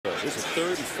This is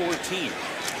 3rd and 14.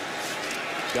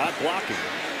 Got blocking.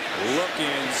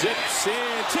 Looking, zips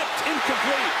in, tipped,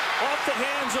 incomplete. Off the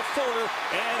hands of Fuller,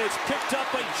 and it's picked up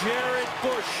by Jared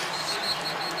Bush.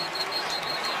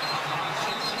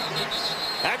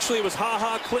 Actually, it was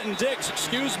Clinton-Dix,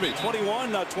 excuse me,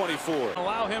 21, not 24.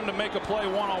 Allow him to make a play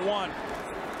one-on-one.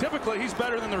 Typically, he's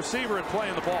better than the receiver at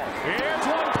playing the ball. Here's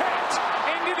one picked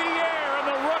into the air, and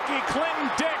the rookie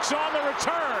Clinton-Dix on the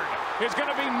return is going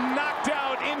to be knocked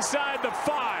out inside the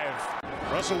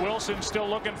 5. Russell Wilson still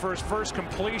looking for his first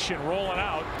completion, rolling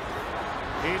out.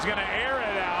 He's going to air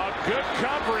it out. Good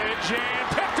coverage, and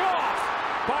picked off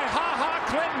by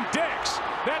Clinton-Dix.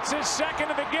 That's his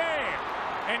second of the game.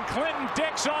 And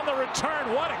Clinton-Dix on the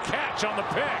return. What a catch on the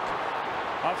pick.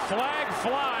 A flag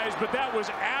flies, but that was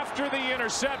after the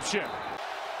interception.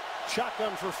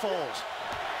 Shotgun for Foles.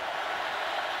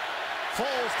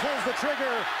 Foles pulls the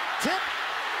trigger. Tip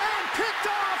and picked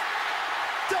off.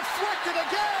 Deflected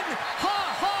again.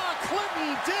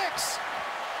 Clinton-Dix.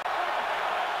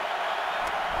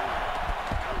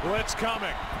 Blitz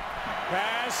coming.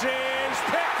 Pass is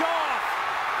picked off.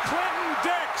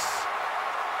 Clinton-Dix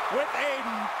with a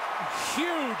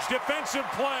huge defensive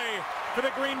play for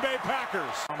the Green Bay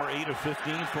Packers. 8 of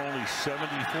 15 for only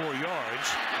 74 yards.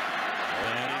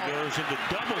 And he goes into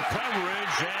double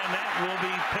coverage, and that will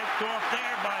be picked off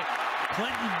there by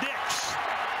Clinton-Dix.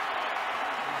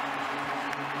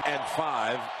 And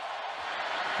 5.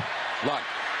 Luck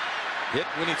hit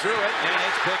when he threw it, and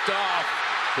it's picked off.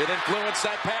 It influenced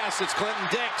that pass. It's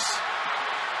Clinton-Dix.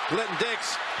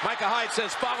 Clinton-Dix. Micah Hyde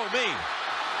says, "Follow me."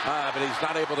 But he's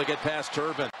not able to get past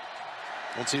Turbin.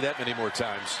 Won't see that many more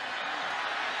times.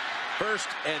 1st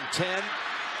and 10.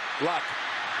 Luck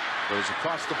goes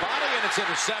across the body, and it's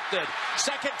intercepted.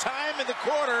 Second time in the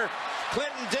quarter,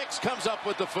 Clinton-Dix comes up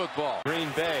with the football.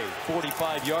 Green Bay,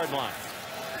 45-yard line.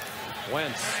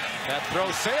 Wentz, that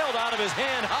throw sailed out of his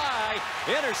hand high,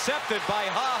 intercepted by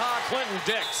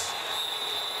Clinton-Dix.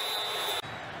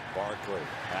 Barkley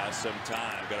has some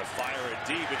time, got to fire it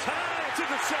deep. It's high, it's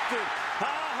intercepted.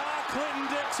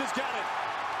 Clinton-Dix has got it.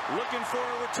 Looking for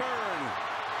a return.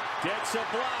 Gets a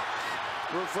block.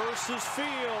 Reverses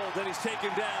field, and he's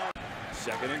taken down.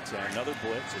 2nd and 10, another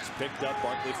blitz. It's picked up.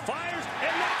 Barkley fires,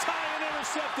 and that's high and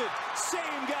intercepted.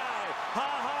 Same guy,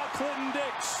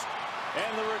 Clinton-Dix.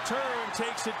 And the return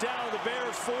takes it down to the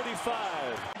Bears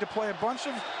 45. To play a bunch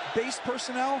of base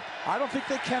personnel, I don't think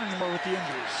they can anymore with the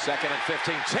injuries. 2nd and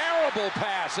 15. Terrible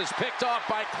pass is picked off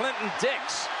by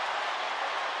Clinton-Dix.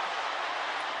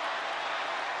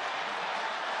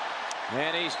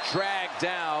 And he's dragged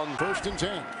down. 1st and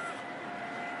 10.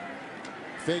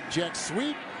 Fake jet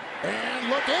sweep. And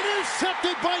look,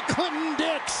 intercepted by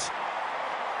Clinton-Dix.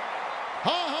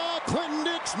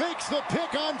 Clinton-Dix makes the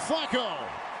pick on Flacco.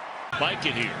 Like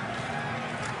it here.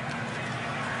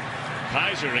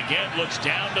 Kaiser again looks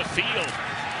down the field,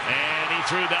 and he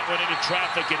threw that one into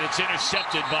traffic, and it's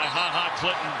intercepted by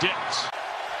Clinton-Dix.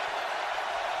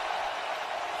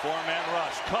 4-man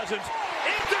rush. Cousins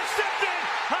intercepted.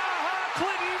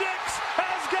 Clinton-Dix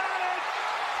has got it.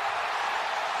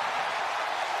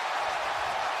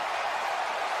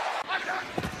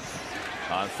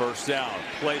 On 1st down,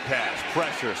 play pass,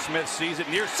 pressure. Smith sees it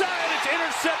near side. It's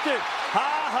intercepted.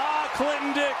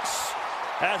 Clinton-Dix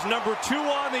has number 2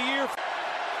 on the year.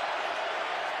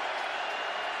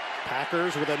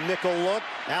 Packers with a nickel look.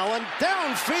 Allen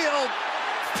downfield.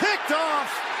 Picked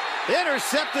off.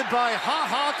 Intercepted by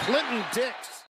Clinton-Dix.